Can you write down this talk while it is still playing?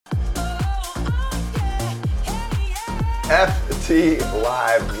FT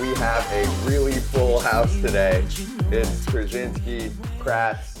Live. We have a really full house today. It's Krasinski,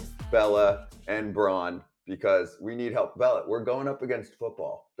 Kratz, Bella, and Braun because we need help. Bella, we're going up against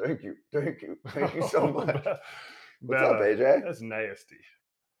football. Thank you so much. What's up, AJ? That's nasty.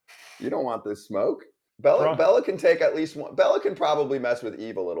 You don't want this smoke. Bella can take at least one. Bella can probably mess with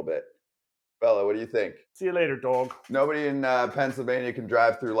Eve a little bit. Bella, what do you think? See you later, dog. Nobody in Pennsylvania can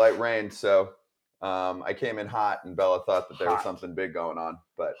drive through light rain, so I came in hot, and Bella thought that there was something big going on.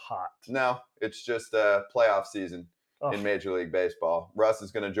 But no, it's just a playoff season in Major League Baseball. Russ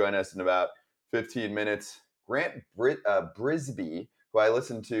is going to join us in about 15 minutes. Grant Brisbee, who I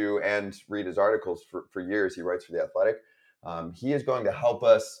listen to and read his articles for years, he writes for The Athletic. He is going to help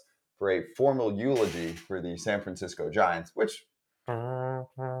us for a formal eulogy for the San Francisco Giants, which thank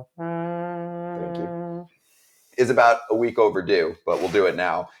you, is about a week overdue, but we'll do it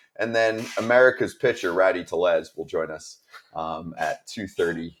now. And then America's pitcher, Rowdy Tellez, will join us at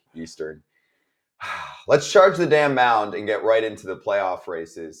 2:30 Eastern. Let's charge the damn mound and get right into the playoff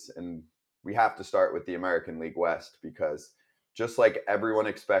races. And we have to start with the American League West because just like everyone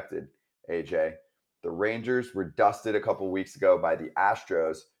expected, AJ, the Rangers were dusted a couple weeks ago by the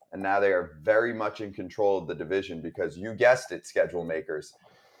Astros, and now they are very much in control of the division because you guessed it, schedule makers.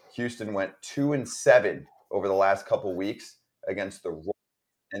 Houston went 2-7 over the last couple weeks against the Royals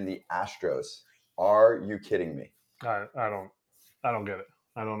and the Astros. Are you kidding me? I don't get it.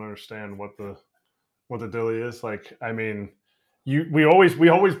 I don't understand what the dilly is. Like, I mean, we always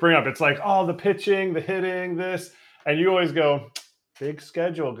bring up, it's like, oh, the pitching, the hitting, this, and you always go, big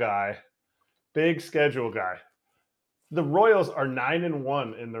schedule guy. The Royals are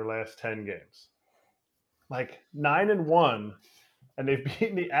 9-1 in their last 10 games. Like 9-1, and they've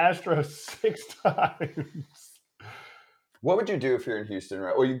beaten the Astros 6 times. What would you do if you're in Houston,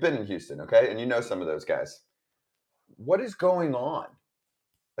 right? Well, you've been in Houston, okay? And you know some of those guys. What is going on?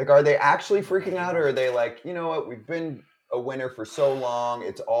 Like, are they actually freaking out, or are they like, you know what, we've been a winner for so long,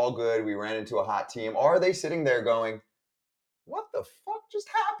 it's all good, we ran into a hot team? Or are they sitting there going, what the fuck just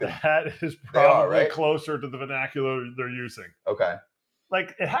happened? That is probably closer to the vernacular they're using. Okay.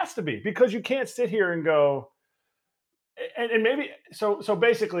 Like, it has to be, because you can't sit here and go, and maybe, so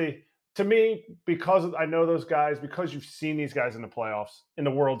basically, to me, because I know those guys, because you've seen these guys in the playoffs, in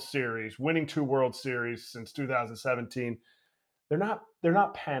the World Series, winning 2 World Series since 2017, they're not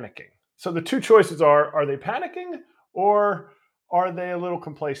panicking. So the two choices are they panicking or are they a little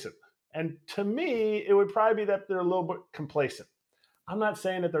complacent? And to me, it would probably be that they're a little bit complacent. I'm not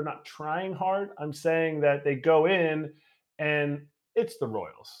saying that they're not trying hard. I'm saying that they go in and it's the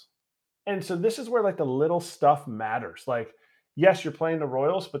Royals. And so this is where like the little stuff matters. Like, yes, you're playing the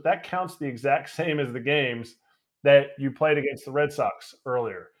Royals, but that counts the exact same as the games that you played against the Red Sox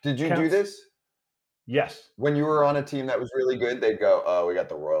earlier. Did you do this? Yes. When you were on a team that was really good, they'd go, oh, we got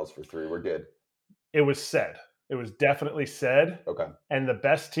the Royals for 3. We're good. It was said. It was definitely said. Okay. And the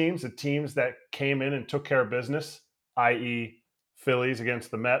best teams, the teams that came in and took care of business, i.e. Phillies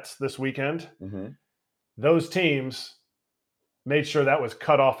against the Mets this weekend, those teams made sure that was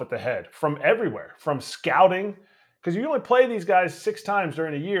cut off at the head from everywhere, from scouting, because you only play these guys 6 times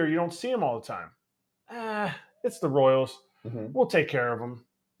during a year. You don't see them all the time. It's the Royals. We'll take care of them.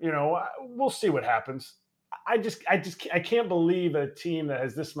 You know, we'll see what happens. I can't believe a team that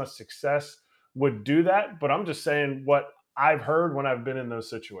has this much success would do that. But I'm just saying what I've heard when I've been in those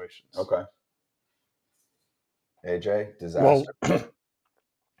situations. Okay. AJ, disaster. Well,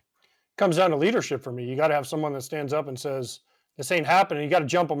 comes down to leadership for me. You got to have someone that stands up and says, this ain't happening. You got to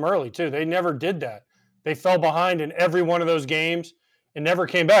jump them early, too. They never did that. They fell behind in every one of those games and never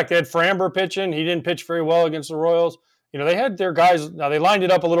came back. They had Framber pitching. He didn't pitch very well against the Royals. You know, they had their guys. Now, they lined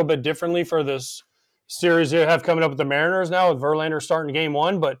it up a little bit differently for this series they have coming up with the Mariners now, with Verlander starting game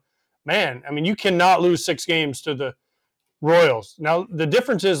 1. But, man, I mean, you cannot lose 6 games to the Royals. Now, the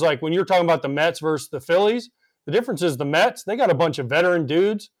difference is, like, when you're talking about the Mets versus the Phillies, the difference is the Mets, they got a bunch of veteran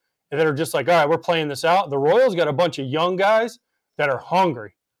dudes that are just like, all right, we're playing this out. The Royals got a bunch of young guys that are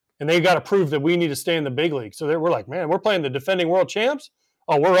hungry, and they got to prove that we need to stay in the big league. So we're like, man, we're playing the defending world champs.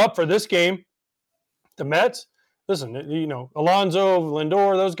 Oh, we're up for this game. The Mets, listen, you know, Alonso,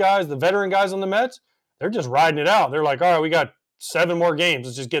 Lindor, those guys, the veteran guys on the Mets, they're just riding it out. They're like, all right, we got 7 more games.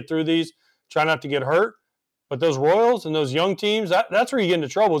 Let's just get through these, try not to get hurt. But those Royals and those young teams, that's where you get into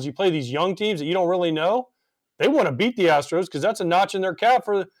trouble is you play these young teams that you don't really know. They want to beat the Astros because that's a notch in their cap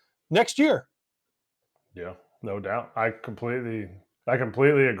for next year. Yeah, no doubt. I completely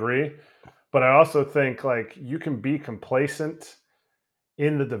agree. But I also think, like, you can be complacent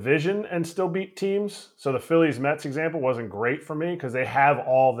in the division and still beat teams. So the Phillies-Mets example wasn't great for me because they have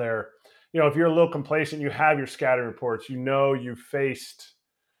all their if you're a little complacent, you have your scouting reports. You faced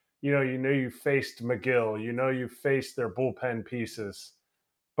McGill. You faced their bullpen pieces.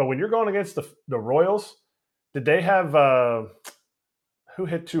 But when you're going against the Royals, did they have who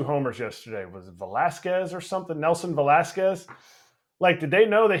hit 2 homers yesterday? Was it Velasquez or something? Nelson Velasquez? Like, did they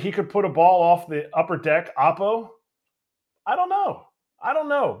know that he could put a ball off the upper deck, Oppo? I don't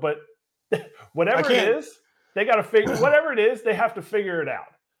know. But whatever it is, they got to figure. Whatever it is, they have to figure it out.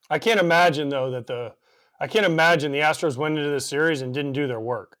 I can't imagine though the Astros went into this series and didn't do their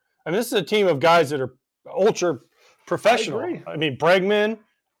work. I mean, this is a team of guys that are ultra professional. I mean, Bregman,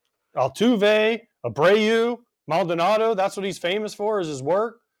 Altuve, Abreu, Maldonado. That's what he's famous for, is his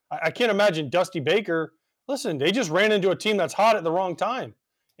work. I can't imagine Dusty Baker. Listen, they just ran into a team that's hot at the wrong time.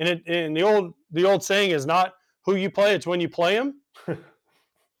 And the old saying is not who you play, it's when you play them.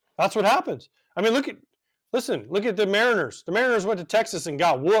 That's what happens. I mean, look at the Mariners. The Mariners went to Texas and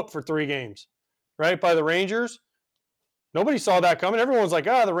got whooped for 3 games, right, by the Rangers. Nobody saw that coming. Everyone's like,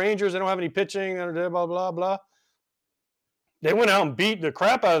 the Rangers, they don't have any pitching, blah, blah, blah, blah. They went out and beat the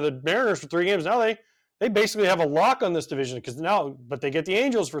crap out of the Mariners for 3 games. Now they basically have a lock on this division but they get the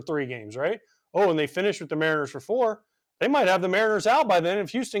Angels for 3 games, right? Oh, and they finish with the Mariners for 4. They might have the Mariners out by then. If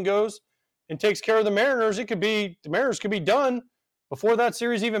Houston goes and takes care of the Mariners, the Mariners could be done before that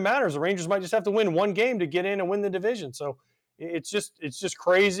series even matters. The Rangers might just have to win 1 game to get in and win the division. So it's just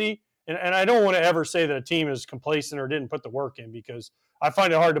crazy. And I don't want to ever say that a team is complacent or didn't put the work in, because I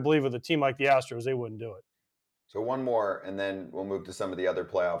find it hard to believe with a team like the Astros, they wouldn't do it. So one more, and then we'll move to some of the other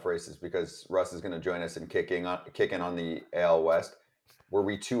playoff races, because Russ is going to join us in kicking on the AL West. Were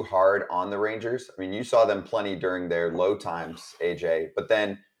we too hard on the Rangers? I mean, you saw them plenty during their low times, AJ, but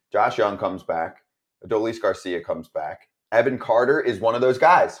then Josh Young comes back. Adolis Garcia comes back. Evan Carter is one of those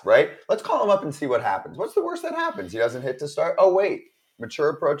guys, right? Let's call him up and see what happens. What's the worst that happens? He doesn't hit to start. Oh, wait. Mature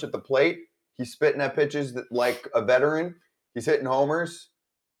approach at the plate. He's spitting at pitches like a veteran. He's hitting homers.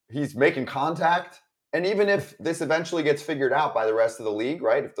 He's making contact. And even if this eventually gets figured out by the rest of the league,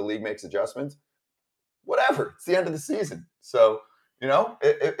 right? If the league makes adjustments, whatever. It's the end of the season. So,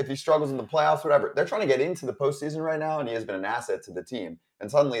 if he struggles in the playoffs, whatever. They're trying to get into the postseason right now, and he has been an asset to the team.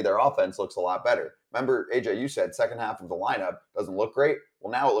 And suddenly their offense looks a lot better. Remember, AJ, you said second half of the lineup doesn't look great.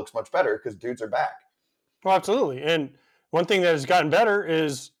 Well, now it looks much better because dudes are back. Well, absolutely. And one thing that has gotten better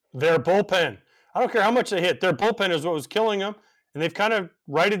is their bullpen. I don't care how much they hit. Their bullpen is what was killing them, and they've kind of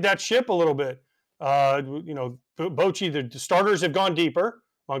righted that ship a little bit. Bochy, the starters have gone deeper.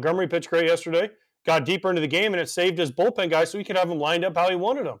 Montgomery pitched great yesterday. Got deeper into the game, and it saved his bullpen guys so he could have them lined up how he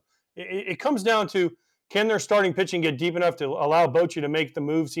wanted them. It comes down to, can their starting pitching get deep enough to allow Bochy to make the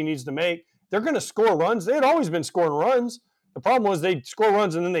moves he needs to make? They're going to score runs. They had always been scoring runs. The problem was they'd score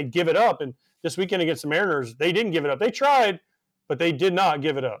runs and then they'd give it up. And this weekend against the Mariners, they didn't give it up. They tried, but they did not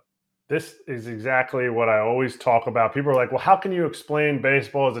give it up. This is exactly what I always talk about. People are like, well, how can you explain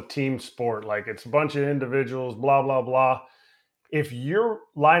baseball as a team sport? Like, it's a bunch of individuals, blah, blah, blah. If your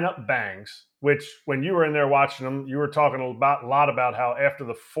lineup bangs, which when you were in there watching them, you were talking a lot about how after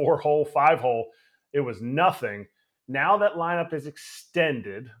the 4-hole, 5-hole, it was nothing. Now that lineup is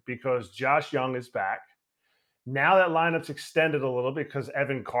extended because Josh Young is back. Now that lineup's extended a little because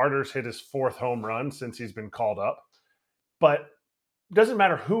Evan Carter's hit his 4th home run since he's been called up. But it doesn't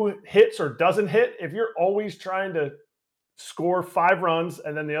matter who hits or doesn't hit. If you're always trying to score 5 runs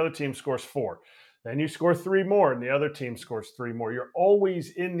and then the other team scores 4, then you score 3 more and the other team scores 3 more. You're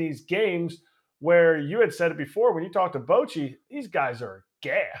always in these games where you had said it before when you talked to Bochy, these guys are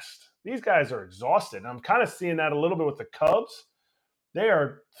gassed. These guys are exhausted. And I'm kind of seeing that a little bit with the Cubs. They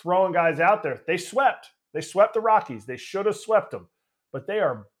are throwing guys out there. They swept the Rockies. They should have swept them, but they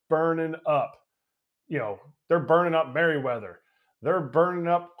are burning up. They're burning up Merriweather. They're burning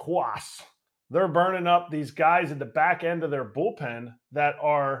up Kwas. They're burning up these guys at the back end of their bullpen that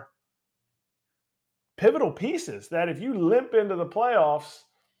are pivotal pieces that if you limp into the playoffs,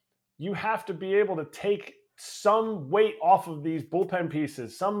 you have to be able to take some weight off of these bullpen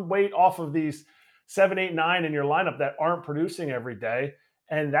pieces, some weight off of these 7, 8, 9 in your lineup that aren't producing every day.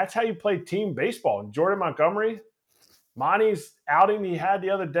 And that's how you play team baseball. And Jordan Montgomery, Monty's outing he had the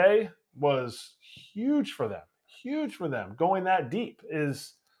other day was huge for them. Huge for them. Going that deep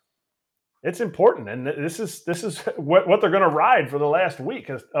it's important. And this is what they're going to ride for the last week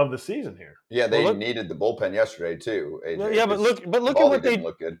of the season here. Yeah, they needed the bullpen yesterday too, AJ. Yeah, but look at what they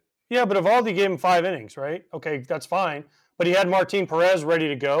look good. Yeah, but Evaldi gave him 5 innings, right? Okay, that's fine. But he had Martin Perez ready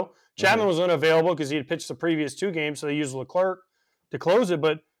to go. Chapman was unavailable because he had pitched the previous 2 games, so they used Leclerc to close it.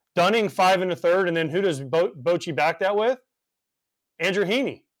 But Dunning 5 1/3, and then who does Bochy back that with? Andrew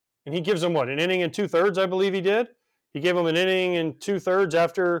Heaney. And he gives him an inning and 2/3, I believe he did. He gave him an inning and 2/3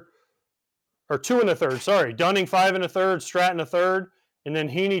 after or 2 1/3. Sorry, Dunning 5 1/3, Stratton 1/3, and then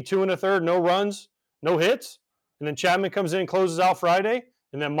Heaney 2 1/3. No runs, no hits, and then Chapman comes in and closes out Friday,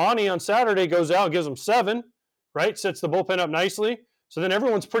 and then Monty on Saturday goes out and gives them 7. Right, sets the bullpen up nicely. So then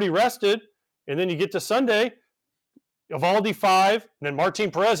everyone's pretty rested, and then you get to Sunday, Evaldi 5, and then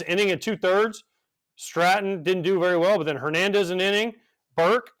Martin Perez inning at 2/3. Stratton didn't do very well, but then Hernandez an inning,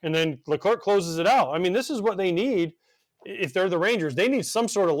 Burke, and then Leclerc closes it out. I mean, this is what they need if they're the Rangers. They need some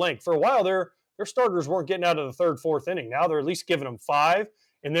sort of length. For a while, their starters weren't getting out of the 3rd, 4th inning. Now they're at least giving them 5.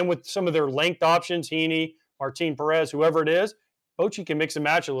 And then with some of their length options, Heaney, Martin Perez, whoever it is, Bochy can mix and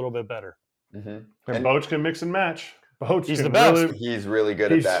match a little bit better. Mm-hmm. And Boch can mix and match. Boch he's the best. He's really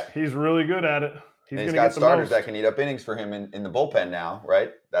good at that. He's really good at it. He's got starters that can eat up innings for him in the bullpen now,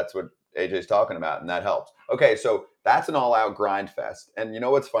 right? That's what AJ's talking about, and that helps. Okay, so that's an all-out grind fest. And you know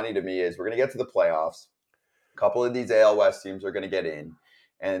what's funny to me is we're going to get to the playoffs. A couple of these AL West teams are going to get in,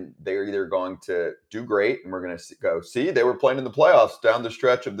 and they're either going to do great, and we're going to go, see, they were playing in the playoffs down the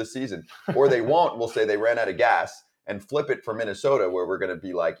stretch of the season. Or they won't. We'll say they ran out of gas and flip it for Minnesota, where we're going to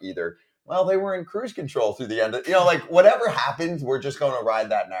be like either, well, they were in cruise control through the end of, like whatever happens, we're just going to ride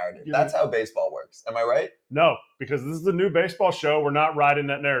that narrative. That's how baseball works. Am I right? No, because this is the new baseball show. We're not riding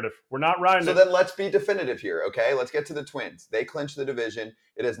that narrative. We're not riding it. So then let's be definitive here, okay? Let's get to the Twins. They clinched the division.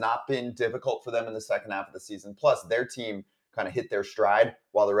 It has not been difficult for them in the second half of the season. Plus, their team kind of hit their stride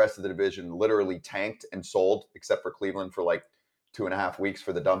while the rest of the division literally tanked and sold, except for Cleveland for like 2.5 weeks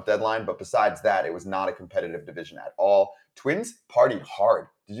for the dump deadline. But besides that, it was not a competitive division at all. Twins partied hard.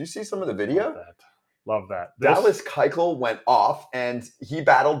 Did you see some of the video? Love that. Dallas Keuchel went off, and he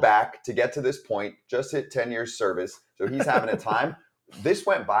battled back to get to this point, just hit 10 years service. So he's having a time. This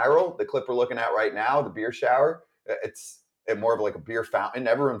went viral. The clip we're looking at right now, the beer shower, it's more of like a beer fountain.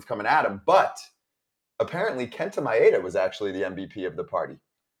 Everyone's coming at him. But apparently Kenta Maeda was actually the MVP of the party.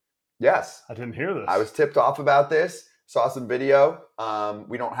 Yes. I didn't hear this. I was tipped off about this. Saw some video.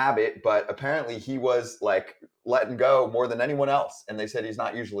 We don't have it, but apparently he was like letting go more than anyone else. And they said he's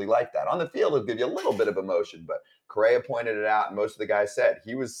not usually like that. On the field, it'll give you a little bit of emotion, but Correa pointed it out, and most of the guys said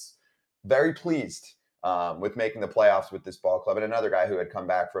he was very pleased with making the playoffs with this ball club, and another guy who had come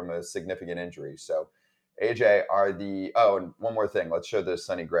back from a significant injury. So AJ and one more thing. Let's show the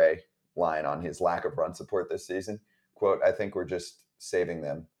Sonny Gray line on his lack of run support this season. Quote, I think we're just saving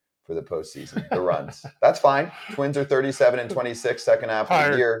them for the postseason, the runs. That's fine. Twins are 37-26 second half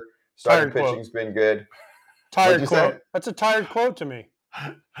of the year. Starting pitching's been good. Tired quote. That's a tired quote to me.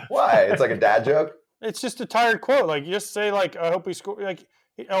 Why? It's like a dad joke? It's just a tired quote. Like, you just say, like, I hope we score. Like,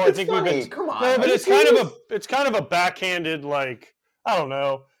 I it's think funny. we've been. Come on. No, but it's kind of a backhanded, like, I don't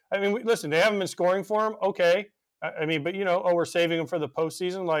know. I mean, listen, they haven't been scoring for him. Okay. I mean, but, we're saving them for the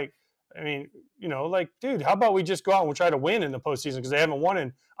postseason. Like, I mean, like, dude, how about we just go out and we'll try to win in the postseason because they haven't won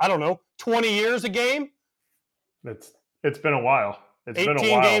in, I don't know, 20 years a game? It's been a while. It's 18 been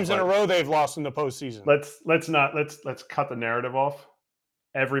a while, games in a row they've lost in the postseason. Let's cut the narrative off.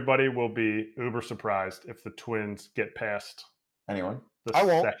 Everybody will be uber surprised if the Twins get past anyone. I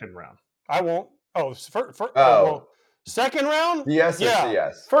won't. Second round. I won't. Oh, well, second round?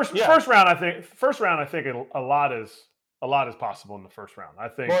 Yes. First round, I think. First round, I think a lot is possible in the first round. I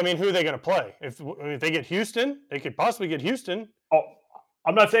think. Well, I mean, who are they going to play? If they get Houston, they could possibly get Houston. Oh,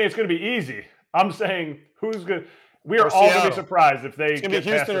 I'm not saying it's going to be easy. I'm saying who's good. We are all going to be surprised if they it's going to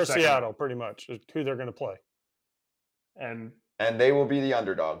be Houston or Seattle, pretty much, is who they're going to play. And they will be the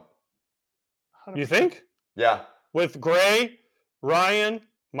underdog. 100%. You think? Yeah. With Gray, Ryan,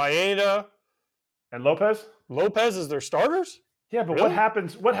 Maeda, and Lopez? Lopez is their starters? Yeah, but really? what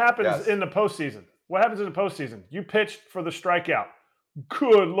happens in the postseason? What happens in the postseason? You pitched for the strikeout.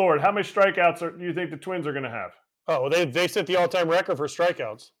 Good Lord. How many strikeouts do you think the Twins are going to have? Oh, they set the all-time record for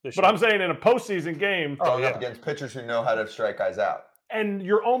strikeouts this year. But I'm saying in a postseson game. Going up against pitchers who know how to strike guys out. And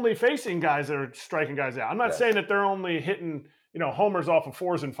you're only facing guys that are striking guys out. I'm not saying that they're only hitting, homers off of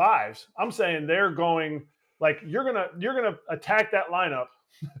 4s and 5s. I'm saying they're going, like, you're gonna attack that lineup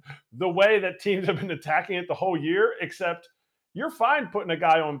the way that teams have been attacking it the whole year, except you're fine putting a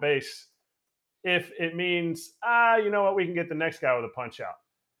guy on base if it means, you know what, we can get the next guy with a punch out.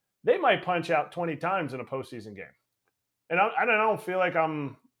 They might punch out 20 times in a postseason game. And I don't feel like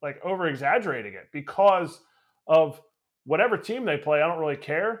I'm like over exaggerating it because of whatever team they play. I don't really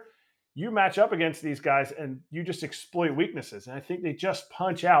care. You match up against these guys and you just exploit weaknesses. And I think they just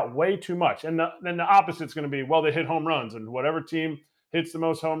punch out way too much. And then the opposite's going to be, well, they hit home runs, and whatever team hits the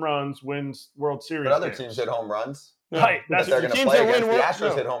most home runs wins World Series. But other teams hit home runs. Right. That's they're going to play against the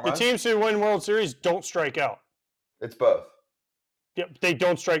Astros hit home runs. The teams who win World Series don't strike out. It's both. Yeah, they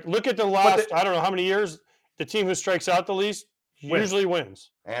don't strike. Look at the last, I don't know how many years, the team who strikes out the least, usually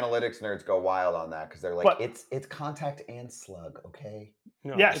wins. Analytics nerds go wild on that because they're like, it's contact and slug, okay?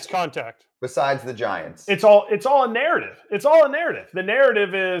 No, Yes. it's contact. Besides the Giants. It's all a narrative. It's all a narrative. The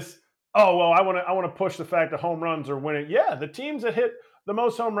narrative is, oh, well, I want to push the fact that home runs are winning. Yeah, the teams that hit the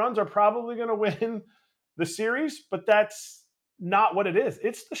most home runs are probably going to win the series, but that's not what it is.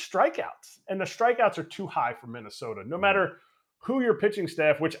 It's the strikeouts, and the strikeouts are too high for Minnesota. No matter who your pitching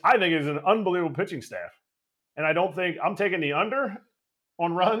staff, which I think is an unbelievable pitching staff, and I don't think I'm taking the under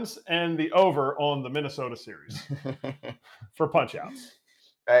on runs and the over on the Minnesota series for punch-outs.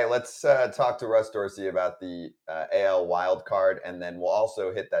 Hey, let's talk to Russ Dorsey about the AL wild card, and then we'll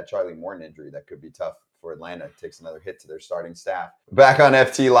also hit that Charlie Morton injury that could be tough for Atlanta. It takes another hit to their starting staff. Back on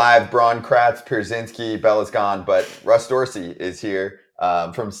FT Live, Braun, Kratz, Pierzynski, Bella's gone, but Russ Dorsey is here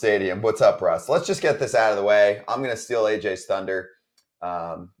from Stadium. What's up, Russ? Let's just get this out of the way. I'm going to steal AJ's thunder.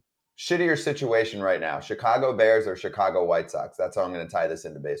 Shittier situation right now, Chicago Bears or Chicago White Sox? That's how I'm going to tie this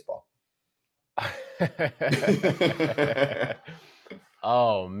into baseball.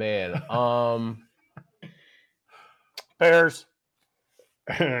 Oh, man. Bears.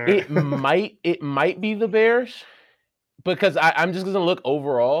 It might be the Bears because I'm just going to look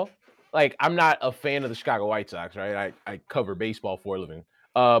overall. Like, I'm not a fan of the Chicago White Sox, right? I cover baseball for a living.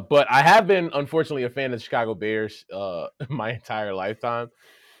 But I have been, unfortunately, a fan of the Chicago Bears my entire lifetime.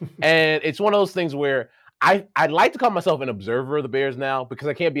 And it's one of those things where I'd like to call myself an observer of the Bears now because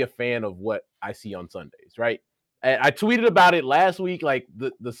I can't be a fan of what I see on Sundays, right? And I tweeted about it last week. Like,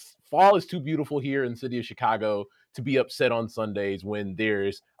 the fall is too beautiful here in the city of Chicago to be upset on Sundays when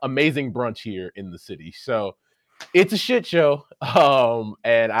there's amazing brunch here in the city. So it's a shit show.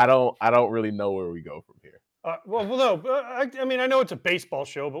 And I don't really know where we go from here. I mean, I know it's a baseball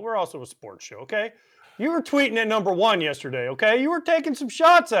show, but we're also a sports show, okay? You were tweeting at number one yesterday, okay? You were taking some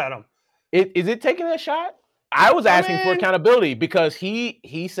shots at him. Is it taking a shot? I was asking for accountability because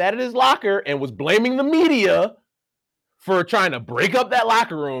he sat in his locker and was blaming the media for trying to break up that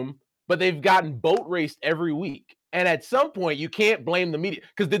locker room, but they've gotten boat raced every week. And at some point, you can't blame the media.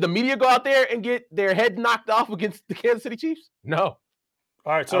 Because did the media go out there and get their head knocked off against the Kansas City Chiefs? No.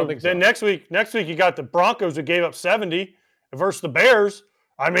 All right, so then next week you got the Broncos who gave up 70 versus the Bears.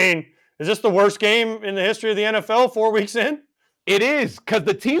 I mean, is this the worst game in the history of the NFL 4 weeks in? It is, because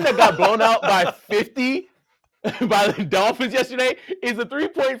the team that got blown out by 50 by the Dolphins yesterday is a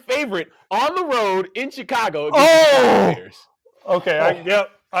 3-point favorite on the road in Chicago against the Bears. Okay,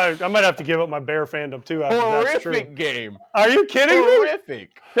 I might have to give up my Bear fandom too. Horrific game. Are you kidding me?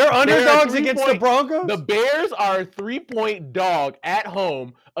 Horrific. They're underdogs against the Broncos? The Bears are a 3-point dog at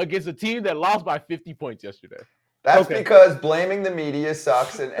home against a team that lost by 50 points yesterday. That's because blaming the media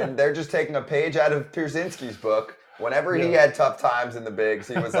sucks, and they're just taking a page out of Pierzynski's book. Whenever he had tough times in the bigs,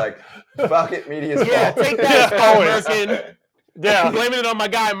 he was like, fuck it, media's fault. Take that, Merkin. Yeah. I'm blaming it on my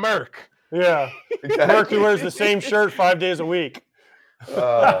guy, Merk. Yeah. Exactly. Merk, who wears the same shirt 5 days a week.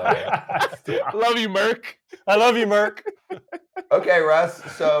 Love you, Merk. I love you, Merk. Okay, Russ.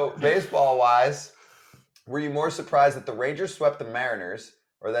 So, baseball-wise, were you more surprised that the Rangers swept the Mariners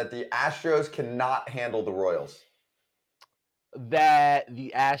or that the Astros cannot handle the Royals? That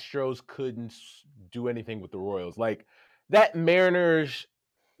the Astros couldn't do anything with the Royals. Like, that Mariners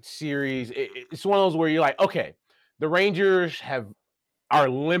series, it's one of those where you're like, okay, the Rangers are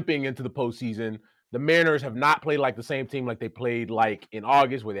limping into the postseason. The Mariners have not played like the same team like they played like in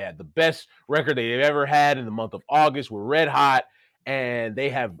August, where they had the best record they've ever had in the month of August. We're red hot, and they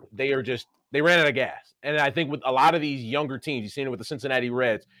ran out of gas. And I think with a lot of these younger teams, you've seen it with the Cincinnati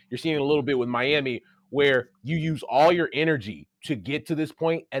Reds, you're seeing it a little bit with Miami, where you use all your energy to get to this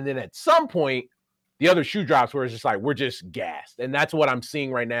point, and then at some point, the other shoe drops where it's just like, we're just gassed. And that's what I'm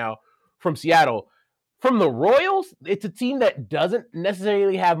seeing right now from Seattle. From the Royals, it's a team that doesn't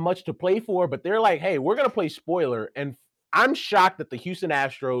necessarily have much to play for, but they're like, hey, we're going to play spoiler. And I'm shocked that the Houston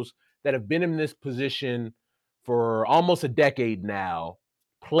Astros, that have been in this position for almost a decade now,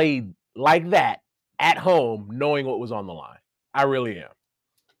 played like that at home, knowing what was on the line. I really am.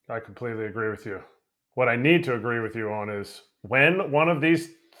 I completely agree with you. What I need to agree with you on is when one of these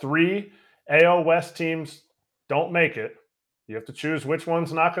 3 AL West teams don't make it, you have to choose which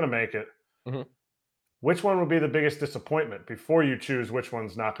one's not going to make it. Mm-hmm. Which one would be the biggest disappointment before you choose which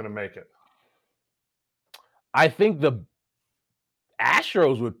one's not going to make it? I think the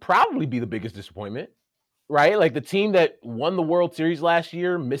Astros would probably be the biggest disappointment, right? Like, the team that won the World Series last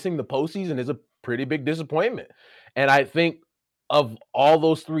year, missing the postseason is a pretty big disappointment. And I think of all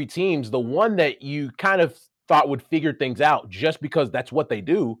those 3 teams, the one that you kind of thought would figure things out just because that's what they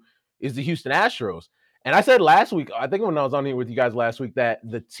do is the Houston Astros. And I said last week, I think when I was on here with you guys last week, that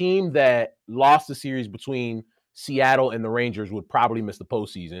the team that lost the series between Seattle and the Rangers would probably miss the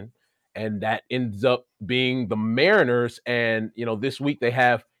postseason. And that ends up being the Mariners. And, this week they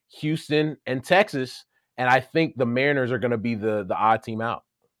have Houston and Texas. And I think the Mariners are going to be the odd team out.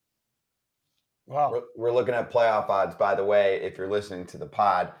 Wow. We're looking at playoff odds, by the way, if you're listening to the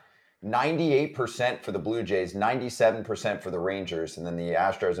pod. 98% for the Blue Jays, 97% for the Rangers, and then the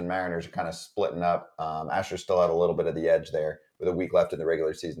Astros and Mariners are kind of splitting up. Astros still have a little bit of the edge there with a week left in the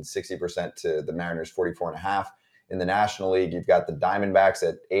regular season, 60% to the Mariners, 44.5%. In the National League, you've got the Diamondbacks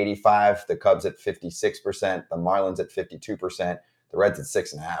at 85%, the Cubs at 56%, the Marlins at 52%, the Reds at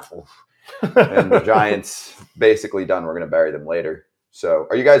 6.5%. And the Giants basically done. We're going to bury them later. So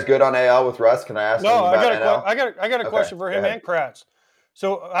are you guys good on AL with Russ? Can I ask him about NL? I got a question for him and Kratz.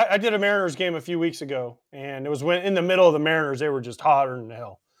 So I did a Mariners game a few weeks ago, and it was when in the middle of the Mariners, they were just hotter than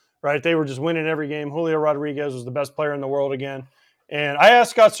hell, right? They were just winning every game. Julio Rodriguez was the best player in the world again. And I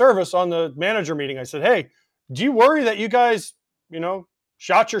asked Scott Service on the manager meeting, I said, hey, do you worry that you guys,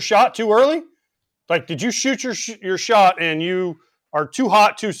 shot your shot too early? Like, did you shoot your shot and you are too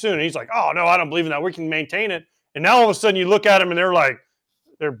hot too soon? And he's like, oh, no, I don't believe in that. We can maintain it. And now all of a sudden you look at them and they're like,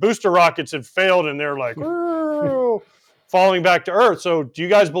 their booster rockets had failed and they're like, falling back to earth. So do you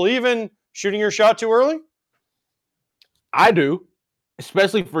guys believe in shooting your shot too early? I do,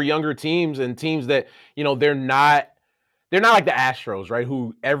 especially for younger teams and teams that, they're not like the Astros, right?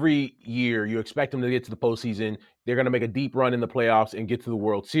 Who every year you expect them to get to the postseason. They're going to make a deep run in the playoffs and get to the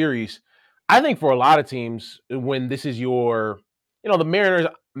World Series. I think for a lot of teams, when this is the Mariners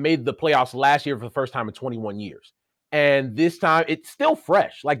made the playoffs last year for the first time in 21 years. And this time it's still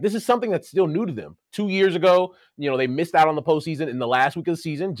fresh. Like, this is something that's still new to them. 2 years ago, they missed out on the postseason in the last week of the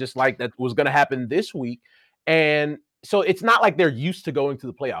season, just like that was going to happen this week. And so it's not like they're used to going to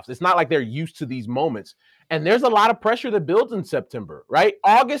the playoffs. It's not like they're used to these moments. And there's a lot of pressure that builds in September, right?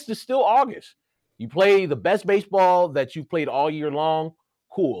 August is still August. You play the best baseball that you've played all year long.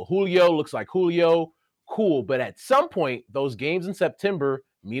 Cool. Julio looks like Julio. Cool. But at some point, those games in September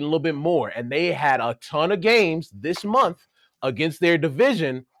mean a little bit more. And they had a ton of games this month against their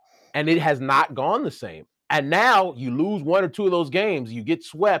division, and it has not gone the same. And now you lose one or two of those games, you get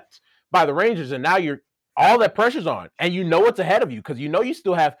swept by the Rangers, and now all that pressure's on. And what's ahead of you because you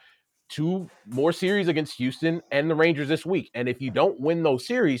still have 2 more series against Houston and the Rangers this week. And if you don't win those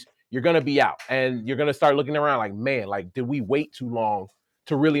series, you're going to be out. And you're going to start looking around like, man, did we wait too long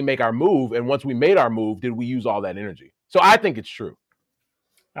to really make our move? And once we made our move, did we use all that energy? So I think it's true.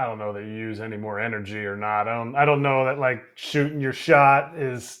 I don't know that you use any more energy or not. I don't know that shooting your shot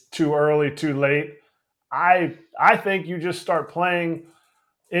is too early, too late. I think you just start playing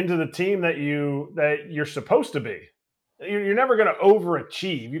into the team that you're supposed to be. You're never going to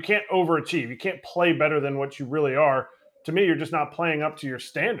overachieve. You can't overachieve. You can't play better than what you really are. To me, you're just not playing up to your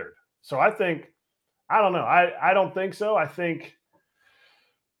standard. So I don't know. I don't think so. I think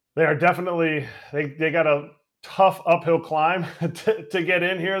they are definitely they got a tough uphill climb to get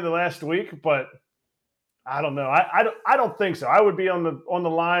in here the last week, but I don't know. I don't think so. I would be on the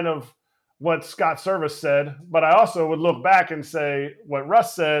line of what Scott Service said, but I also would look back and say what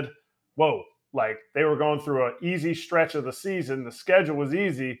Russ said. Whoa, they were going through an easy stretch of the season. The schedule was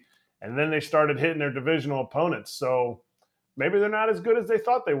easy, and then they started hitting their divisional opponents. So maybe they're not as good as they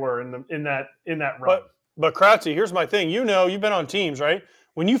thought they were in that run. But Kratzy, here's my thing. You've been on teams, right?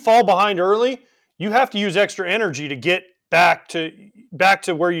 When you fall behind early, you have to use extra energy to get back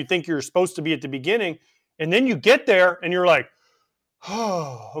to where you think you're supposed to be at the beginning. And then you get there and you're like,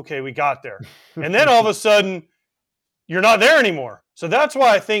 oh, okay, we got there. And then all of a sudden you're not there anymore. So that's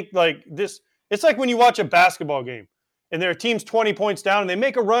why I think it's like when you watch a basketball game and their team's 20 points down and they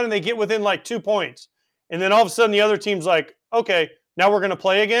make a run and they get within 2 points. And then all of a sudden the other team's like, okay, now we're going to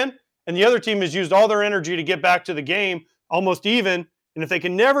play again. And the other team has used all their energy to get back to the game almost even. And if they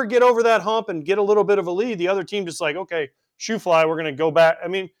can never get over that hump and get a little bit of a lead, the other team just okay, shoe fly, we're going to go back. I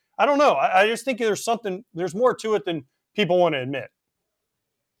mean, I don't know. I just think there's more to it than people want to admit.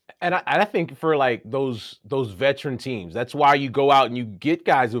 And I think for those veteran teams, that's why you go out and you get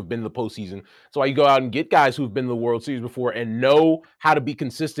guys who've been in the postseason. That's why you go out and get guys who've been in the World Series before and know how to be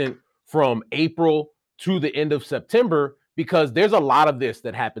consistent from April to the end of September, because there's a lot of this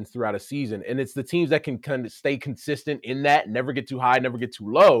that happens throughout a season. And it's the teams that can kind of stay consistent in that, never get too high, never get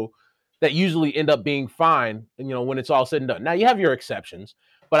too low, that usually end up being fine, when it's all said and done. Now, you have your exceptions,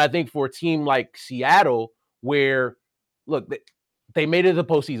 but I think for a team like Seattle, where, look, they made it to the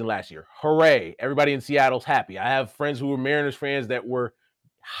postseason last year. Hooray. Everybody in Seattle's happy. I have friends who were Mariners fans that were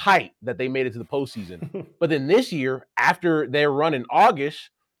hyped that they made it to the postseason. But then this year, after their run in August,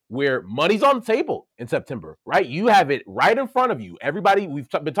 where money's on the table in September, right? You have it right in front of you. Everybody, we've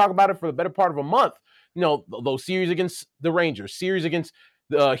been talking about it for the better part of a month. those series against the Rangers, series against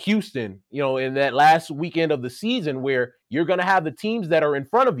Houston, in that last weekend of the season where you're going to have the teams that are in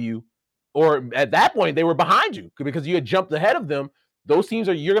front of you, or at that point they were behind you because you had jumped ahead of them. Those teams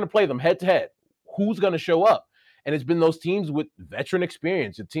you're going to play them head to head. Who's going to show up? And it's been those teams with veteran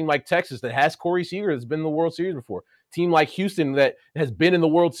experience. A team like Texas that has Corey Seager that's been in the World Series before. A team like Houston that has been in the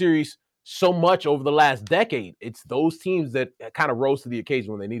World Series so much over the last decade. It's those teams that kind of rose to the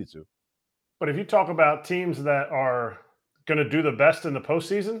occasion when they needed to. But if you talk about teams that are going to do the best in the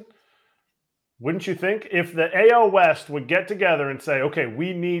postseason, wouldn't you think if the AL West would get together and say, okay,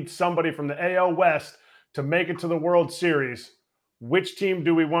 we need somebody from the AL West to make it to the World Series, which team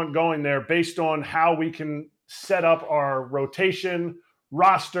do we want going there based on how we can set up our rotation,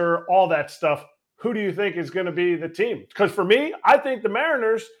 roster, all that stuff? Who do you think is going to be the team? Because for me, I think the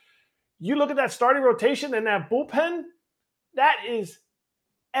Mariners, you look at that starting rotation and that bullpen, that is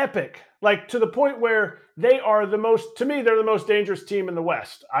epic. Like to the point where they are they're the most dangerous team in the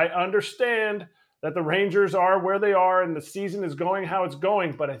West. I understand that the Rangers are where they are and the season is going how it's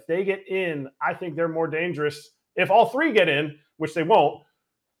going, but if they get in, I think they're more dangerous. If all three get in, which they won't,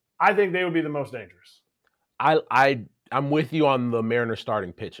 I think they would be the most dangerous. I'm with you on the Mariners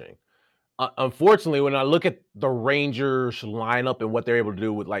starting pitching. Unfortunately, when I look at the Rangers lineup and what they're able to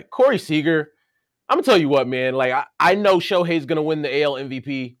do with like Corey Seager, I'm gonna tell you what, man. Like I know Shohei's gonna win the AL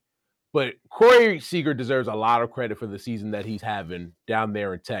MVP, but Corey Seager deserves a lot of credit for the season that he's having down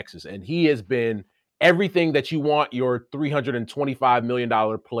there in Texas, and he has been everything that you want your $325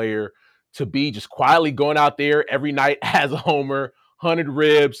 million player to be. Just quietly going out there every night as a homer, 100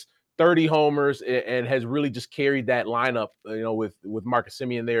 ribs, 30 homers, and has really just carried that lineup, with Marcus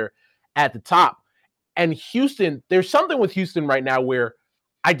Semien there at the top. And Houston, there's something with Houston right now where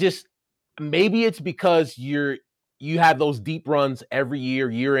maybe it's because you have those deep runs every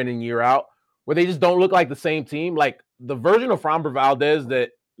year in and year out, where they just don't look like the same team. Like the version of Framber Valdez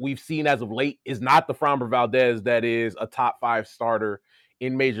that we've seen as of late is not the Framber Valdez that is a top 5 starter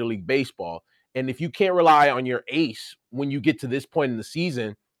in Major League Baseball. And if you can't rely on your ace when you get to this point in the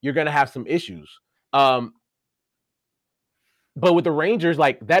season, you're going to have some issues. But with the Rangers,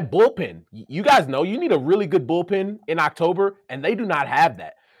 like that bullpen, you guys know you need a really good bullpen in October, and they do not have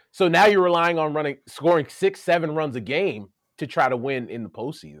that. So now you're relying on scoring 6-7 runs a game to try to win in the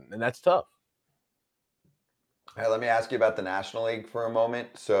postseason, and that's tough. Hey, let me ask you about the National League for a moment.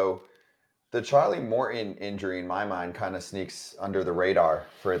 So the Charlie Morton injury, in my mind, kind of sneaks under the radar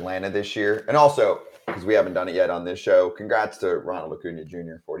for Atlanta this year. And also, because we haven't done it yet on this show, congrats to Ronald Acuna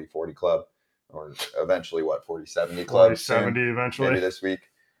Jr., 40-40 Club, or eventually, 40-70 Club? 40-70 eventually. Maybe this week.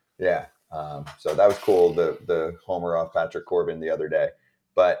 Yeah. So that was cool, the homer off Patrick Corbin the other day.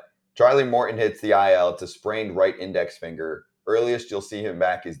 But Charlie Morton hits the IL. It's a sprained right index finger. Earliest you'll see him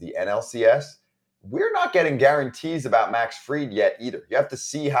back is the NLCS. We're not getting guarantees about Max Fried yet either. You have to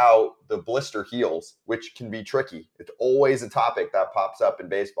see how the blister heals, which can be tricky. It's always a topic that pops up in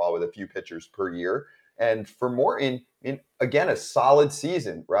baseball with a few pitchers per year. And for Morton, again, a solid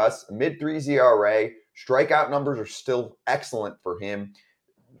season, Russ. Mid-3s ERA. Strikeout numbers are still excellent for him.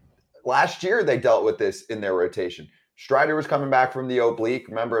 Last year, they dealt with this in their rotation. Strider was coming back from the oblique.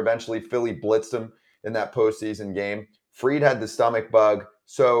 Remember, eventually Philly blitzed him in that postseason game. Fried had the stomach bug.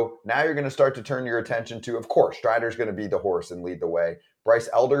 So now you're going to start to turn your attention to, of course, Strider's going to be the horse and lead the way. Bryce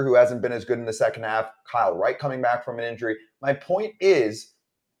Elder, who hasn't been as good in the second half. Kyle Wright coming back from an injury. My point is,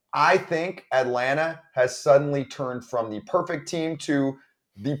 I think Atlanta has suddenly turned from the perfect team to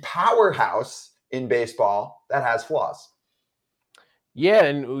the powerhouse in baseball that has flaws. Yeah,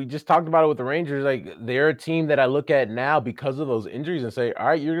 and we just talked about it with the Rangers. Like, they're a team that I look at now because of those injuries and say, all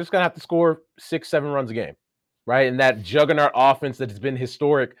right, you're just going to have to score 6-7 runs a game, right? And that juggernaut offense that has been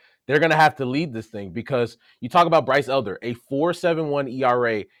historic, they're going to have to lead this thing because you talk about Bryce Elder, a 4.71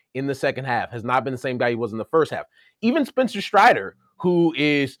 ERA in the second half, has not been the same guy he was in the first half. Even Spencer Strider, who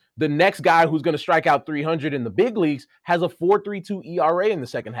is the next guy who's going to strike out 300 in the big leagues, has a 4.32 ERA in the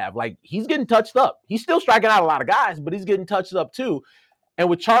second half. Like, he's getting touched up. He's still striking out a lot of guys, but he's getting touched up too. And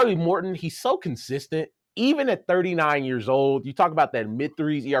with Charlie Morton, he's so consistent. Even at 39 years old, you talk about that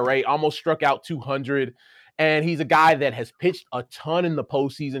mid-3s ERA, almost struck out 200. And he's a guy that has pitched a ton in the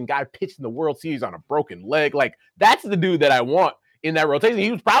postseason, guy pitched in the World Series on a broken leg. Like, that's the dude that I want in that rotation.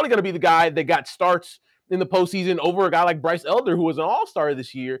 He was probably going to be the guy that got starts in the postseason over a guy like Bryce Elder, who was an all-star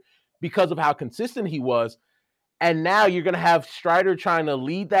this year because of how consistent he was. And now you're going to have Strider trying to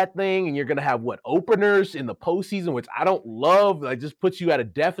lead that thing, and you're going to have, openers in the postseason, which I don't love. Like, just puts you at a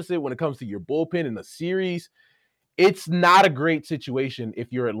deficit when it comes to your bullpen in the series. It's not a great situation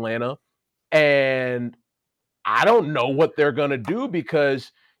if you're Atlanta. And I don't know what they're going to do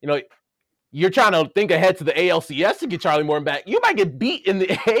because, you're trying to think ahead to the ALCS to get Charlie Morton back. You might get beat in the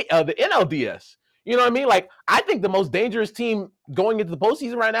NLDS. You know what I mean? Like, I think the most dangerous team going into the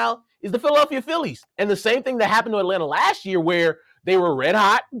postseason right now is the Philadelphia Phillies. And the same thing that happened to Atlanta last year, where they were red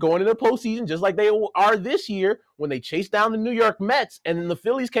hot going into the postseason, just like they are this year, when they chased down the New York Mets. And then the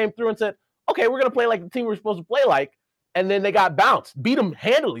Phillies came through and said, okay, we're going to play like the team we're supposed to play like. And then they got bounced, beat them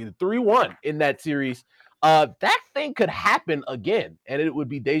handily, 3-1 in that series. That thing could happen again, and it would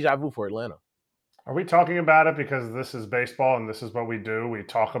be deja vu for Atlanta. Are we talking about it because this is baseball and this is what we do? We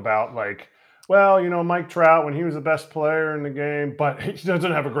talk about, like, well, Mike Trout, when he was the best player in the game, but he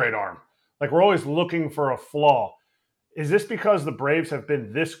doesn't have a great arm. Like, we're always looking for a flaw. Is this because the Braves have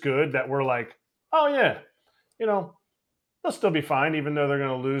been this good that we're like, oh, yeah, they'll still be fine, even though they're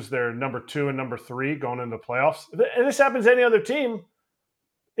going to lose their number 2 and number 3 going into the playoffs? And this happens to any other team.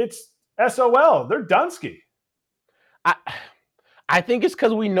 It's SOL. They're Dunsky. I think it's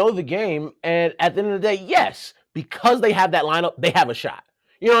because we know the game. And at the end of the day, yes, because they have that lineup, they have a shot.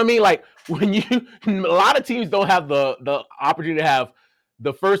 You know what I mean? Like, when a lot of teams don't have the opportunity to have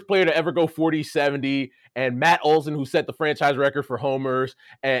the first player to ever go 40-70, and Matt Olson, who set the franchise record for homers,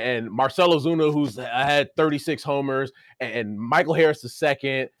 and Marcell Ozuna, who's had 36 homers, and Michael Harris the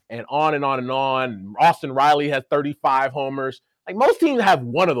second, and on and on and on. Austin Riley has 35 homers. Like, most teams have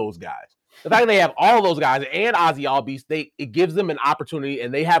one of those guys. The fact that they have all those guys and Ozzy Albies, it gives them an opportunity,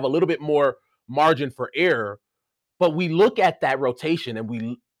 and they have a little bit more margin for error. But we look at that rotation,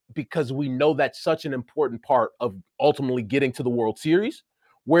 and because we know that's such an important part of ultimately getting to the World Series,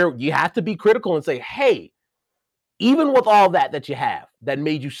 where you have to be critical and say, hey, even with all that you have that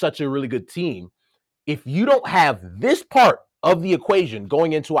made you such a really good team, if you don't have this part of the equation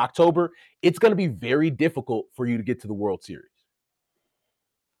going into October, it's going to be very difficult for you to get to the World Series.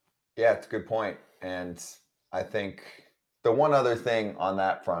 Yeah, it's a good point. And I think the one other thing on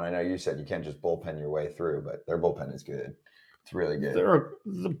that front, I know you said you can't just bullpen your way through, but their bullpen is good. It's really good.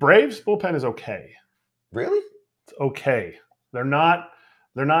 The Braves bullpen is okay. Really? It's okay. They're not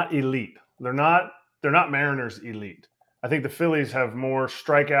elite. They're not Mariners elite. I think the Phillies have more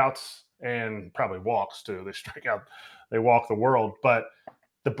strikeouts and probably walks too. They walk the world. But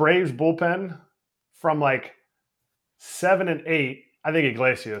the Braves bullpen, from like 7 and 8, I think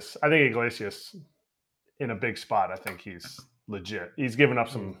Iglesias in a big spot. I think he's legit. He's given up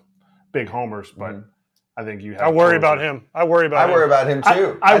some big homers, but I think you have. I worry about him. I worry about him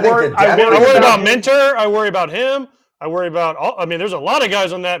too. I worry about Minter. I worry about him. I worry about there's a lot of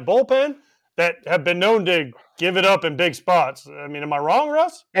guys on that bullpen that have been known to give it up in big spots. I mean, am I wrong,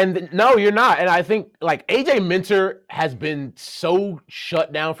 Russ? And no, you're not. And I think, like, AJ Minter has been so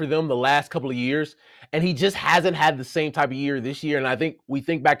shut down for them the last couple of years, and he just hasn't had the same type of year this year. And I think we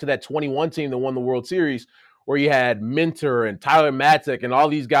think back to that 21 team that won the World Series, where you had Minter and Tyler Matzek and all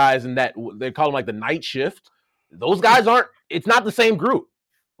these guys, and that they call them like the night shift. Those guys it's not the same group,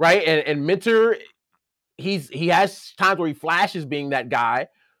 right? And Minter, he has times where he flashes being that guy,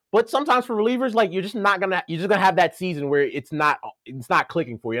 but sometimes for relievers, like, you're just gonna have that season where it's not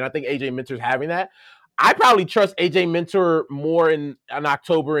clicking for you. And I think AJ Minter's having that. I probably trust AJ Minter more in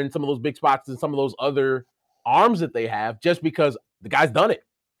October in some of those big spots than some of those other arms that they have, just because the guy's done it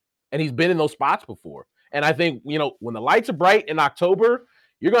and he's been in those spots before. And I think, when the lights are bright in October,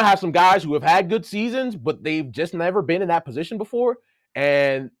 you're going to have some guys who have had good seasons, but they've just never been in that position before,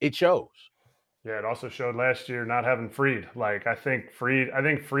 and it shows. Yeah, it also showed last year not having Fried. Like, I think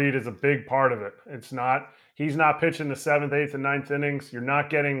Fried is a big part of it. He's not pitching the 7th, 8th, and 9th innings. You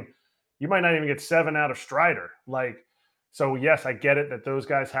might not even get 7 out of Strider. Like, so yes, I get it that those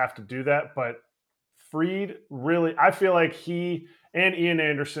guys have to do that, but Fried really, I feel like he and Ian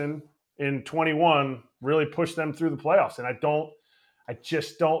Anderson in 21 really pushed them through the playoffs. And I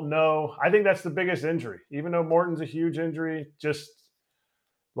just don't know. I think that's the biggest injury. Even though Morton's a huge injury, just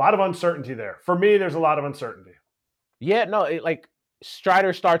a lot of uncertainty there. For me, there's a lot of uncertainty. Yeah, no,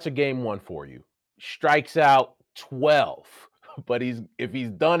 Strider starts a game 1 for you, strikes out 12, but if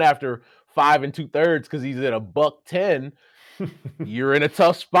he's done after 5 2/3 because he's at $110, you're in a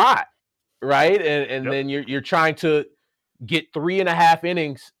tough spot, right? And then you're trying to get 3.5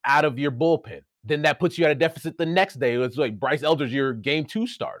 innings out of your bullpen. Then that puts you at a deficit the next day. It's like Bryce Elder's your game 2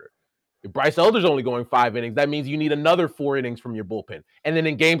 starter. If Bryce Elder's only going 5 innings, that means you need another 4 innings from your bullpen. And then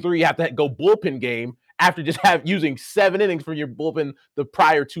in game 3, you have to go bullpen game after just using 7 innings from your bullpen the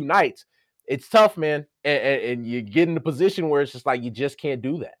prior 2 nights. It's tough, man. And you get in a position where it's just like you just can't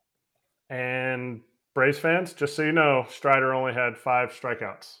do that. And Braves fans, just so you know, Strider only had 5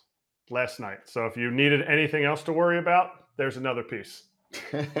 strikeouts last night. So if you needed anything else to worry about, there's another piece.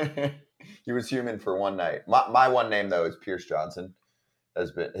 He was human for one night. My one name, though, is Pierce Johnson.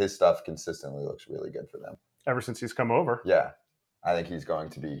 his stuff consistently looks really good for them. Ever since he's come over. Yeah. I think he's going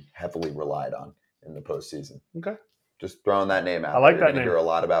to be heavily relied on in the postseason. Okay. Just throwing that name out. I like You're that going to name. hear a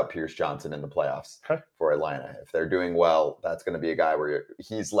lot about Pierce Johnson in the playoffs for Atlanta. If they're doing well, that's going to be a guy where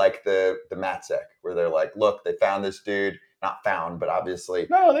he's like the Matzek, where they're like, look, they found this dude. Not found, but obviously they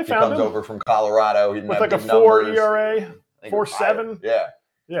found comes him over from Colorado. He didn't with have like a good 4 numbers. ERA, 4.7.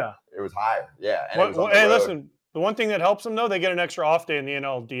 Yeah, it was higher. Yeah, and Well, hey, listen. The one thing that helps them though, they get an extra off day in the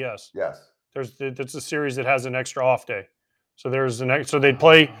NLDS. Yes, that's a series that has an extra off day. So there's so they'd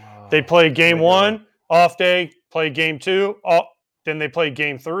play game 1 off day, play game 2, then they play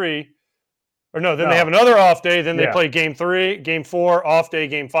game 3, or no, then they have another off day, then they play game 3, game 4, off day,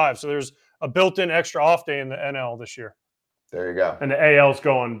 game 5. So there's a built-in extra off day in the NL this year. There you go. And the AL's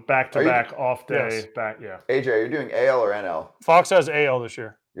going back-to-back off day. Yes. AJ, are you doing AL or NL? Fox has AL this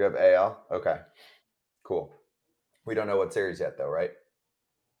year. You have AL? Okay. Cool. We don't know what series yet, though, right?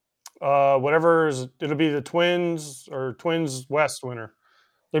 It'll be the Twins or Twins West winner.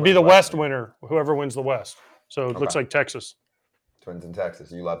 It'll be the West winner, whoever wins the West. So it looks like Texas. Twins in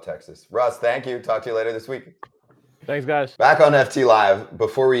Texas. You love Texas. Russ, thank you. Talk to you later this week. Thanks, guys. Back on FT Live.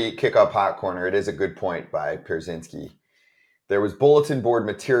 Before we kick up Hot Corner, it is a good point by Pierzynski. There was bulletin board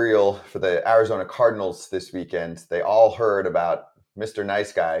material for the Arizona Cardinals this weekend. They all heard about Mr.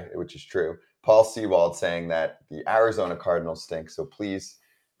 Nice Guy, which is true. Paul Sewald saying that the Arizona Cardinals stink, so please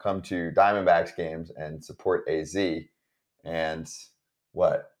come to Diamondbacks games and support AZ. And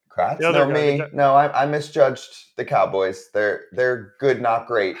what? Kratz? No, me. No, I misjudged the Cowboys. They're good, not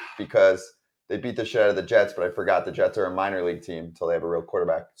great, because they beat the shit out of the Jets, but I forgot the Jets are a minor league team until they have a real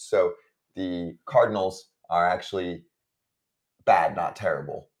quarterback. So the Cardinals are actually bad, not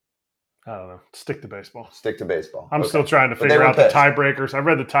terrible. I don't know. Stick to baseball. Stick to baseball. I'm still trying to figure out the tiebreakers. I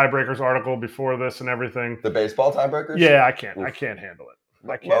read the tiebreakers article before this and everything. The baseball tiebreakers? Yeah, I can't handle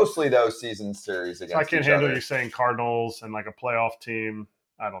it. Mostly those season series against I can't handle you saying Cardinals and like a playoff team.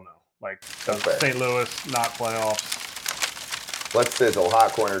 I don't know. Like St. Louis, not playoffs. Let's sizzle.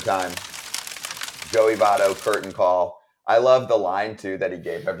 Hot Corner time. Joey Votto, curtain call. I love the line, too, that he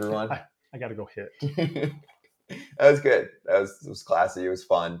gave everyone. I got to go hit. That was good. It was classy. It was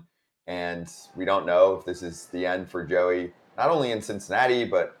fun. And we don't know if this is the end for Joey, not only in Cincinnati,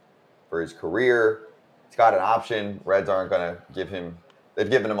 but for his career. He's got an option. Reds aren't going to give him – they've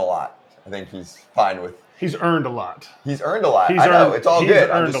given him a lot. I think he's fine with – He's earned a lot. He's earned a lot. I know. It's all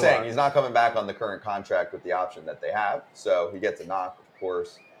good. I'm just saying he's not coming back on the current contract with the option that they have. So he gets a knock, of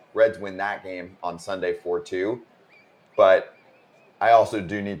course. Reds win that game on Sunday 4-2. But I also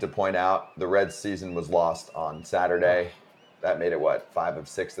do need to point out the Reds season was lost on Saturday. That made it, 5 of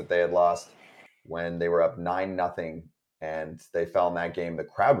 6 that they had lost when they were up 9-0 and they fell in that game. The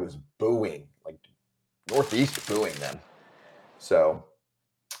crowd was booing, like Northeast booing them. So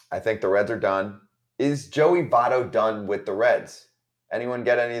I think the Reds are done. Is Joey Votto done with the Reds? Anyone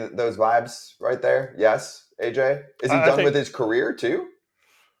get any of those vibes right there? Yes, AJ? Is he done with his career too?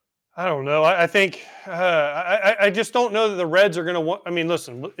 I don't know. I think I just don't know that the Reds are going to want. I mean,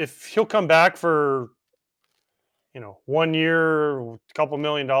 listen, if he'll come back for 1 year, a couple $1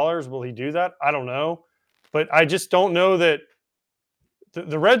 million, will he do that? I don't know. But I just don't know that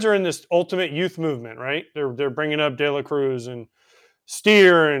the Reds are in this ultimate youth movement, right? They're bringing up De La Cruz and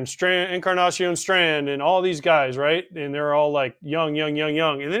Steer and Encarnacion Strand and all these guys, right? And they're all like young.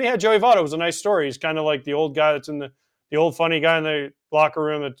 And then he had Joey Votto. It was a nice story. He's kind of like the old guy that's in the old funny guy in the locker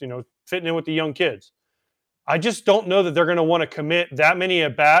room that's, fitting in with the young kids. I just don't know that they're going to want to commit that many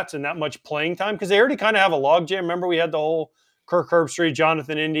at-bats and that much playing time because they already kind of have a logjam. Remember we had the whole Kirk Herbstreit,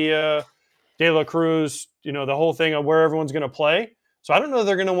 Jonathan India, De La Cruz, the whole thing of where everyone's going to play. So I don't know if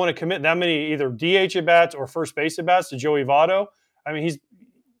they're going to want to commit that many either DH at-bats or first base at-bats to Joey Votto. I mean, he's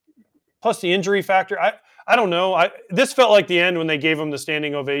plus the injury factor. I don't know. This felt like the end when they gave him the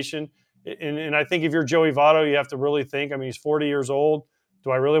standing ovation. And I think if you're Joey Votto, you have to really think. I mean, he's 40 years old.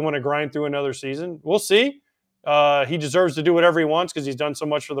 Do I really want to grind through another season? We'll see. He deserves to do whatever he wants because he's done so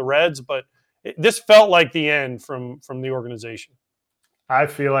much for the Reds. But this felt like the end from the organization. I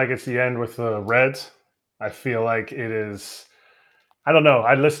feel like it's the end with the Reds. I feel like it is. I don't know.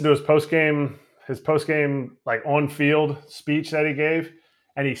 I listened to his postgame like on-field speech that he gave,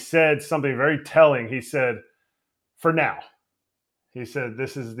 and he said something very telling. He said, "For now." He said,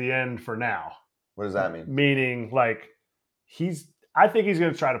 "This is the end for now." What does that mean? Meaning, like I think he's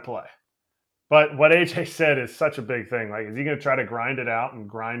going to try to play. But what AJ said is such a big thing. Like, is he going to try to grind it out and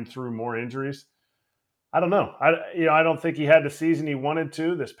grind through more injuries? I don't know. I don't think he had the season he wanted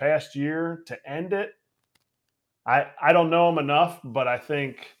to this past year to end it. I don't know him enough, but I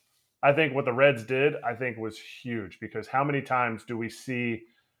think I think what the Reds did, I think, was huge, because how many times do we see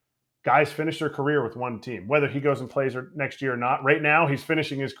guys finish their career with one team, whether he goes and plays next year or not? Right now, he's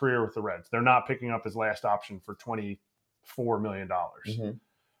finishing his career with the Reds. They're not picking up his last option for $24 million. Mm-hmm.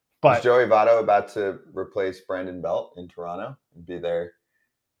 But is Joey Votto about to replace Brandon Belt in Toronto and be their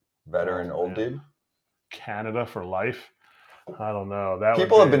veteran old dude? Canada for life. I don't know.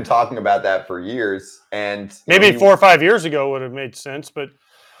 People have been talking about that for years, and maybe 4 or 5 years ago would have made sense, but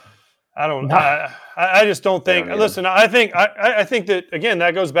I don't. No. I just don't think. Listen, I think that again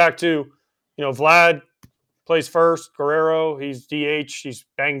that goes back to, Vlad plays first. Guerrero, he's DH. He's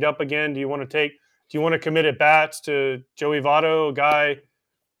banged up again. Do you want to commit at bats to Joey Votto, a guy?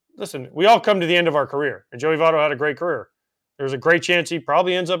 Listen, we all come to the end of our career, and Joey Votto had a great career. There's a great chance he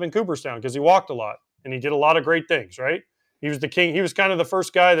probably ends up in Cooperstown because he walked a lot and he did a lot of great things, right? He was the king. He was kind of the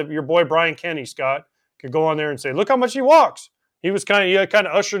first guy that your boy Brian Kenny, Scott, could go on there and say, look how much he walks. He kind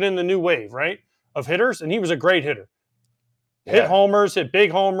of ushered in the new wave, right, of hitters, and he was a great hitter. Hit homers, hit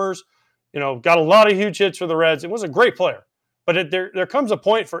big homers, got a lot of huge hits for the Reds. It was a great player. But there comes a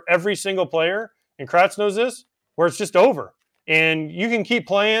point for every single player, and Kratz knows this, where it's just over. And you can keep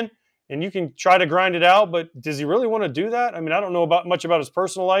playing, and you can try to grind it out, but does he really want to do that? I mean, I don't know much about his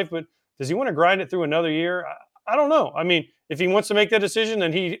personal life, but does he want to grind it through another year? I don't know. I mean, if he wants to make that decision,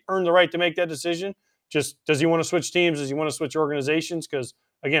 then he earned the right to make that decision. Just does he want to switch teams? Does he want to switch organizations? Because,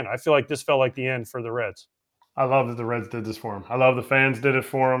 again, I feel like this felt like the end for the Reds. I love that the Reds did this for him. I love the fans did it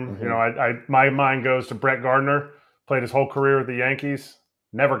for him. Mm-hmm. My mind goes to Brett Gardner, played his whole career with the Yankees,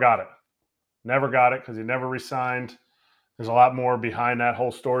 never got it because he never re-signed. There's a lot more behind that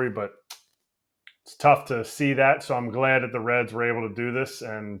whole story, but it's tough to see that. So I'm glad that the Reds were able to do this,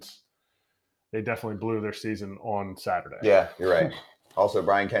 and they definitely blew their season on Saturday. Yeah, you're right. Also,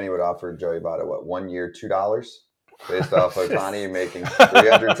 Brian Kenny would offer Joey Votto, 1 year, $2? Based off Ohtani making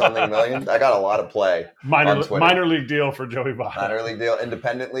 300-something million. I got a lot of play on Twitter. Minor league deal for Joey Votto. Minor league deal,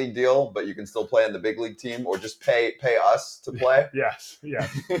 independent league deal, but you can still play in the big league team, or just pay us to play. Yes.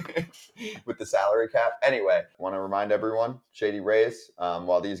 With the salary cap. Anyway, I want to remind everyone, Shady Rays,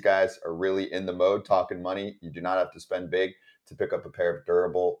 while these guys are really in the mode talking money, you do not have to spend big to pick up a pair of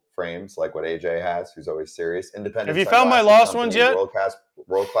durable frames like what AJ has, who's always serious. Independent. Have you found my lost ones yet?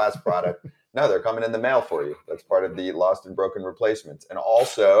 World-class product. No, they're coming in the mail for you. That's part of the lost and broken replacements. And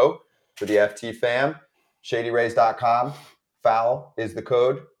also, for the FT fam, shadyrays.com, FOUL is the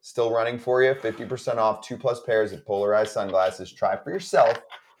code. Still running for you. 50% off 2+ pairs of polarized sunglasses. Try for yourself.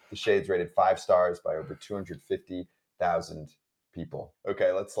 The shades rated 5 stars by over 250,000 people.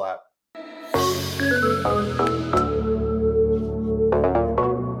 Okay, let's slap.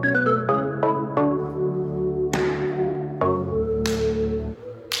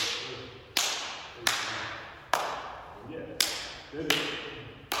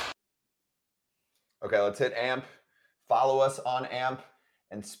 Okay, let's hit AMP. Follow us on AMP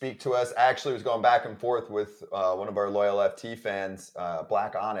and speak to us. I actually was going back and forth with one of our loyal FT fans,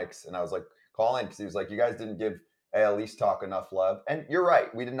 Black Onyx, and I was like, call in, because he was like, you guys didn't give AL East talk enough love. And you're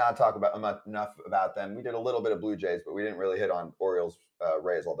right, we did not talk enough about them. We did a little bit of Blue Jays, but we didn't really hit on Orioles,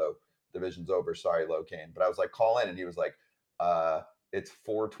 Rays, although division's over. Sorry, Locaine. But I was like, call in, and he was like, it's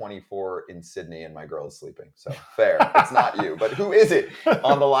 4:24 in Sydney and my girl is sleeping. So fair. It's not you. But who is it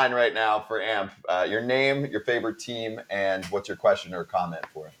on the line right now for AMP? Your name, your favorite team, and what's your question or comment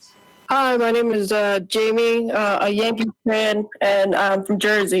for us? Hi, my name is Jamie, a Yankees fan, and I'm from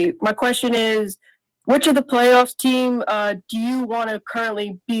Jersey. My question is, which of the playoffs team do you want to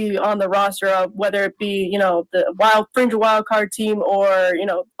currently be on the roster of, whether it be, the fringe wild card team or,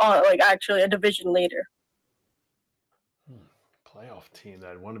 actually a division leader? Playoff team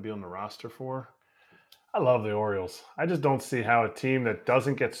that I'd want to be on the roster for? I love the Orioles. I just don't see how a team that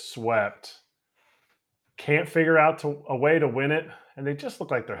doesn't get swept can't figure out a way to win it, and they just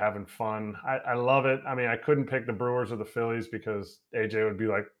look like they're having fun. I love it. I mean, I couldn't pick the Brewers or the Phillies because AJ would be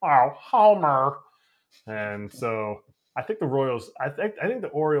like, "Oh, Homer," and so I think the Royals. I think the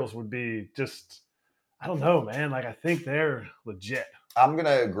Orioles would be just. I don't know, man. Like, I think they're legit. I'm going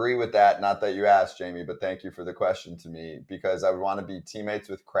to agree with that. Not that you asked, Jamie, but thank you for the question to me, because I would want to be teammates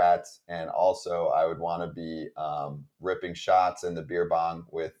with Kratz, and also I would want to be ripping shots in the beer bong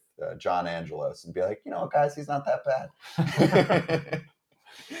with John Angelos and be like, guys, he's not that bad.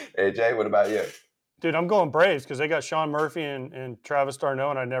 AJ, what about you? Dude, I'm going Braves because they got Sean Murphy and Travis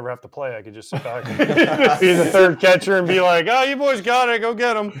d'Arnaud, and I never have to play. I could just sit back and be the third catcher and be like, "Oh, you boys got it. Go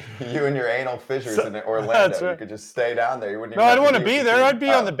get them." You and your anal fissures in Orlando. Right. You could just stay down there. You wouldn't even I don't want to be there. I'd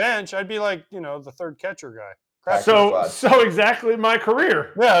be on the bench. I'd be like, the third catcher guy. So exactly my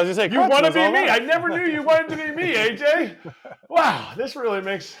career. Yeah, I was just saying, you want to be me. I never knew you wanted to be me, AJ. Wow, this really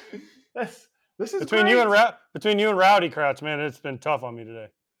makes This is between great. you and Rowdy Kratz, man. It's been tough on me today.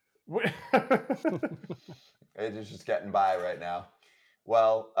 It's just getting by right now.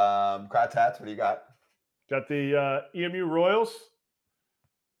 Well, Kratz hats, what do you got? Got the EMU Royals,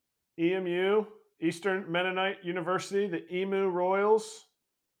 EMU, Eastern Mennonite University, the EMU Royals.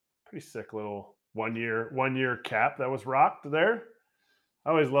 Pretty sick little one year cap that was rocked there. I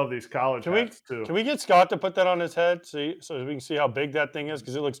always love these college hats too. Can we get Scott to put that on his head so we can see how big that thing is?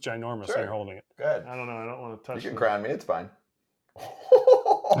 Because it looks ginormous when you're holding it. Go ahead. I don't know. I don't want to touch it. You can crown me. It's fine.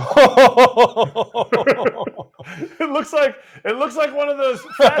 It looks like one of those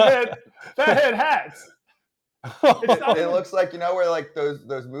fathead hats. It looks like, where like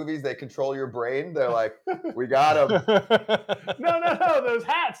those movies, they control your brain. They're like, we got him. No, those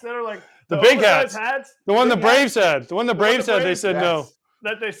hats that are like the big hats. The one the big Braves had. The one the Braves had, they said no.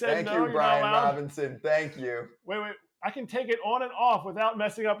 That they said Thank no. you, You're Brian not allowed. Robinson. Thank you. Wait. I can take it on and off without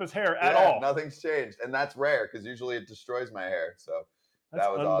messing up his hair at all. Nothing's changed. And that's rare because usually it destroys my hair. So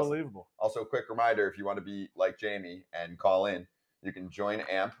that was unbelievable. Awesome. Also, quick reminder, if you want to be like Jamie and call in, you can join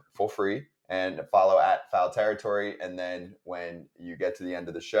AMP for free and follow at Foul Territory. And then when you get to the end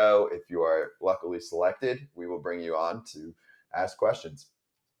of the show, if you are luckily selected, we will bring you on to ask questions.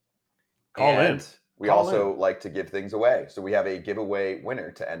 Call in. We also like to give things away. So we have a giveaway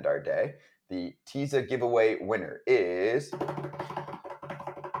winner to end our day. The Teza giveaway winner is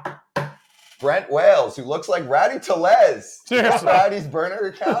Brent Wales, who looks like Rowdy Tellez. Seriously. Rowdy's burner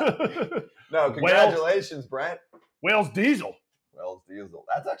account? No, congratulations, Brent. Wales Diesel. Wales Diesel.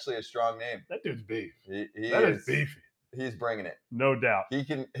 That's actually a strong name. That dude's beef. He is beefy. He's bringing it. No doubt.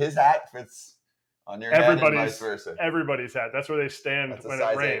 His hat fits on your head and vice versa. Everybody's hat. That's where they stand That's when a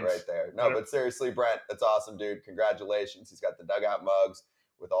size it rains. 8 right there. No, but seriously, Brent, that's awesome, dude. Congratulations. He's got the dugout mugs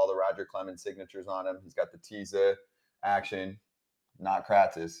with all the Roger Clemens signatures on him. He's got the Teza action, not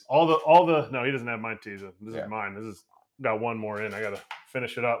Kratz's. No, he doesn't have my Teza. This is mine. This is got one more in. I got to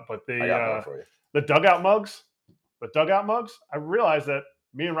finish it up. But I got one for you. The dugout mugs, I realized that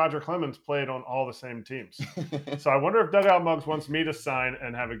me and Roger Clemens played on all the same teams. So I wonder if Dugout Mugs wants me to sign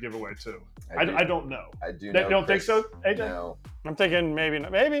and have a giveaway too. I don't know. I do. You don't think so, AJ? No. I'm thinking maybe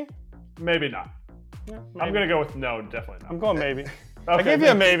not. Maybe not. Yeah, I'm gonna go with no, definitely not. I'm going maybe. Okay, I gave you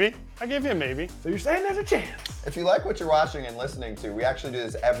a maybe. So you're saying there's a chance? If you like what you're watching and listening to, we actually do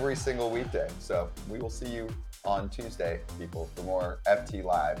this every single weekday. So we will see you on Tuesday, people, for more FT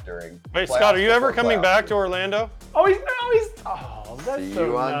Live during. Wait, Scott, are you ever coming back to Orlando? That's see so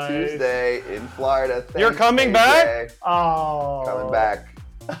you on nice. Tuesday in Florida. Thanks, You're coming AJ. back? Oh, Coming back.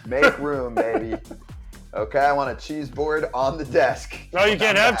 Make room, baby. Okay, I want a cheese board on the desk. No, you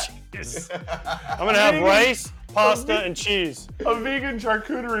can't have cheese. I'm going to have rice, pasta, and cheese. A vegan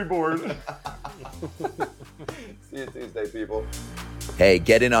charcuterie board. See you Tuesday, people. Hey,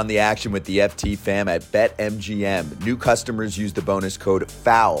 get in on the action with the FT fam at BetMGM. New customers use the bonus code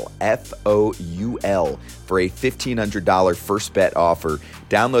FOUL, F-O-U-L, for a $1,500 first bet offer.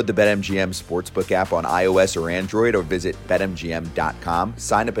 Download the BetMGM Sportsbook app on iOS or Android or visit BetMGM.com.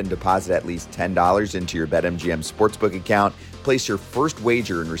 Sign up and deposit at least $10 into your BetMGM Sportsbook account. Place your first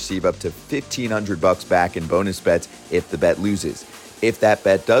wager and receive up to $1,500 back in bonus bets if the bet loses. If that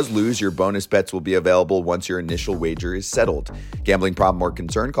bet does lose, your bonus bets will be available once your initial wager is settled. Gambling problem or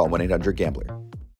concern? Call 1-800-GAMBLER.